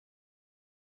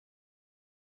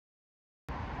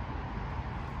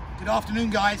Good afternoon,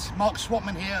 guys. Mark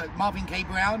Swatman here at Marvin K.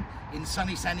 Brown in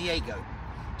sunny San Diego.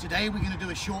 Today we're going to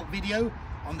do a short video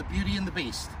on the Beauty and the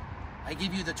Beast. I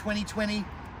give you the 2020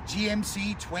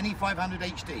 GMC 2500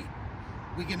 HD.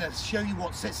 We're going to show you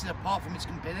what sets it apart from its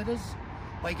competitors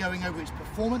by going over its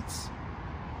performance,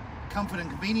 comfort and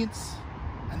convenience,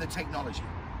 and the technology.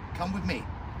 Come with me.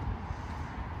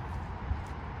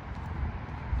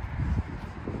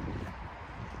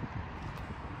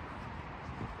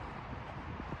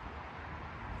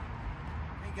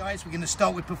 Guys, we're going to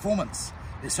start with performance.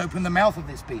 Let's open the mouth of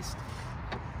this beast.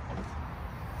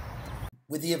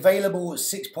 With the available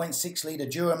 6.6 litre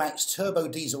Duramax turbo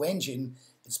diesel engine,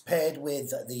 it's paired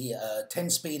with the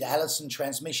 10-speed Allison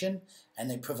transmission,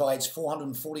 and it provides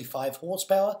 445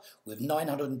 horsepower with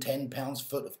 910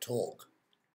 pounds-foot of torque.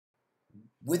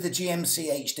 With the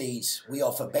GMC HDs, we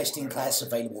offer best-in-class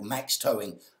available max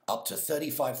towing up to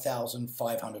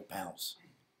 35,500 pounds.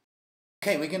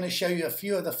 Okay, we're going to show you a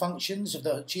few of the functions of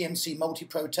the GMC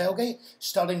Multi-Pro tailgate,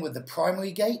 starting with the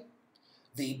primary gate,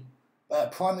 the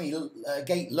primary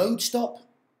gate load stop,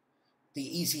 the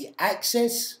easy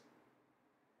access,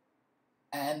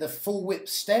 and the full width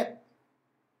step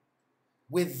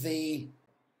with the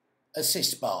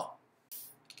assist bar.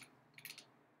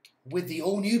 With the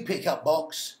all-new pickup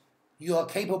box, you are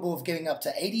capable of getting up to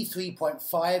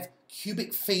 83.5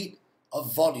 cubic feet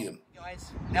of volume.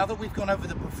 Guys, now that we've gone over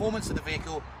the performance of the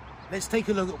vehicle, let's take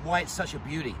a look at why it's such a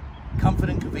beauty. Comfort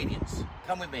and convenience.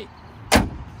 Come with me.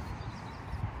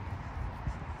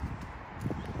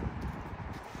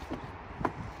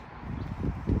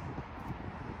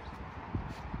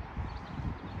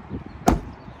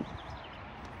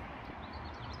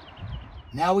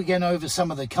 Now we're going over some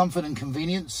of the comfort and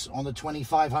convenience on the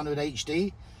 2500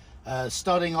 HD,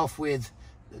 starting off with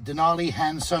Denali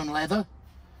hand-sewn leather.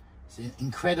 It's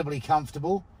incredibly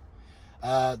comfortable.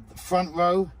 The front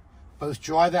row, both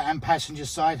driver and passenger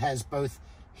side, has both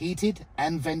heated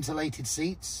and ventilated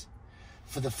seats.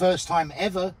 For the first time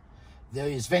ever, there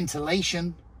is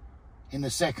ventilation in the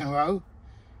second row,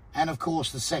 and of course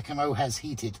the second row has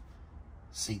heated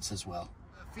seats as well.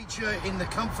 A feature in the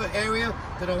comfort area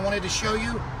that I wanted to show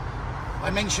you,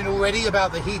 I mentioned already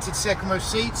about the heated second row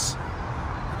seats.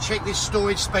 Check this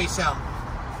storage space out.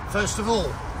 First of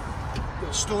all,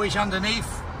 got storage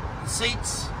underneath the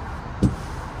seats.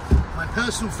 My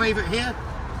personal favorite here,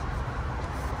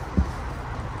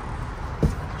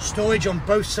 storage on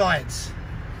both sides.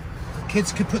 The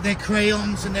kids could put their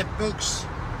crayons and their books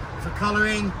for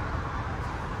coloring,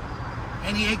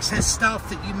 any excess stuff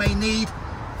that you may need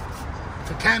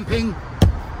for camping,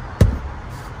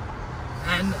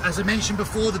 and as I mentioned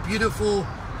before, the beautiful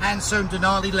hand-sewn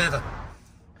Denali leather.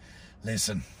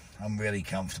 Listen, I'm really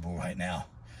comfortable right now.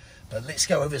 But let's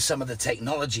go over some of the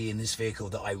technology in this vehicle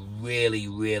that I really,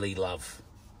 really love.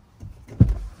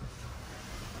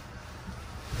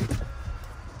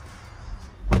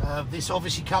 This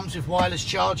obviously comes with wireless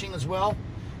charging as well.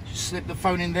 Just slip the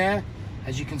phone in there.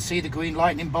 As you can see, the green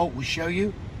lightning bolt will show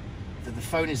you that the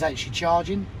phone is actually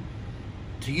charging.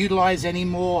 To utilize any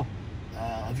more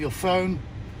of your phone,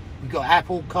 we've got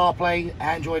Apple CarPlay,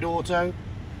 Android Auto,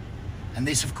 and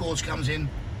this of course comes in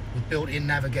with built-in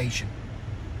navigation.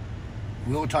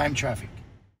 Real-time traffic.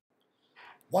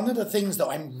 One of the things that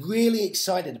I'm really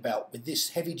excited about with this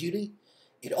heavy duty,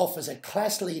 it offers a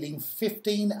class-leading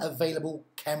 15 available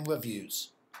camera views.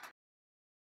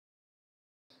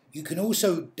 You can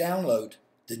also download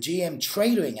the GM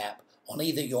Trailering app on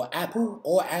either your Apple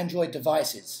or Android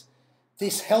devices.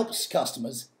 This helps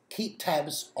customers keep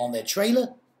tabs on their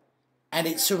trailer and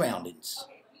its surroundings.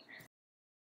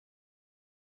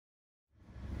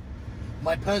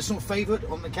 My personal favorite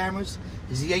on the cameras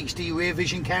is the HD rear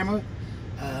vision camera.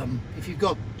 If you've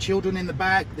got children in the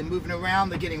back, they're moving around,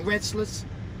 they're getting restless,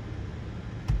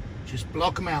 just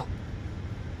block them out.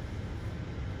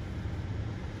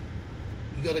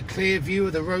 You got a clear view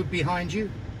of the road behind you.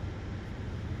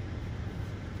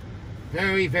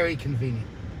 Very, very convenient.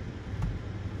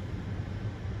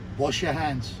 Wash your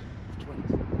hands.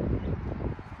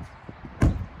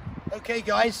 Okay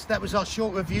guys, that was our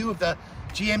short review of the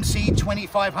GMC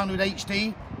 2500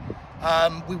 HD.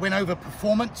 We went over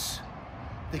performance,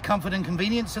 the comfort and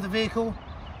convenience of the vehicle,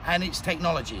 and its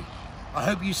technology. I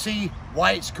hope you see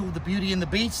why it's called the Beauty and the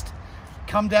Beast.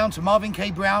 Come down to Marvin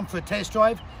K. Brown for a test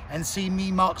drive and see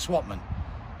me, Mark Swatman.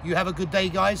 You have a good day,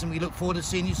 guys, and we look forward to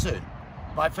seeing you soon.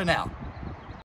 Bye for now.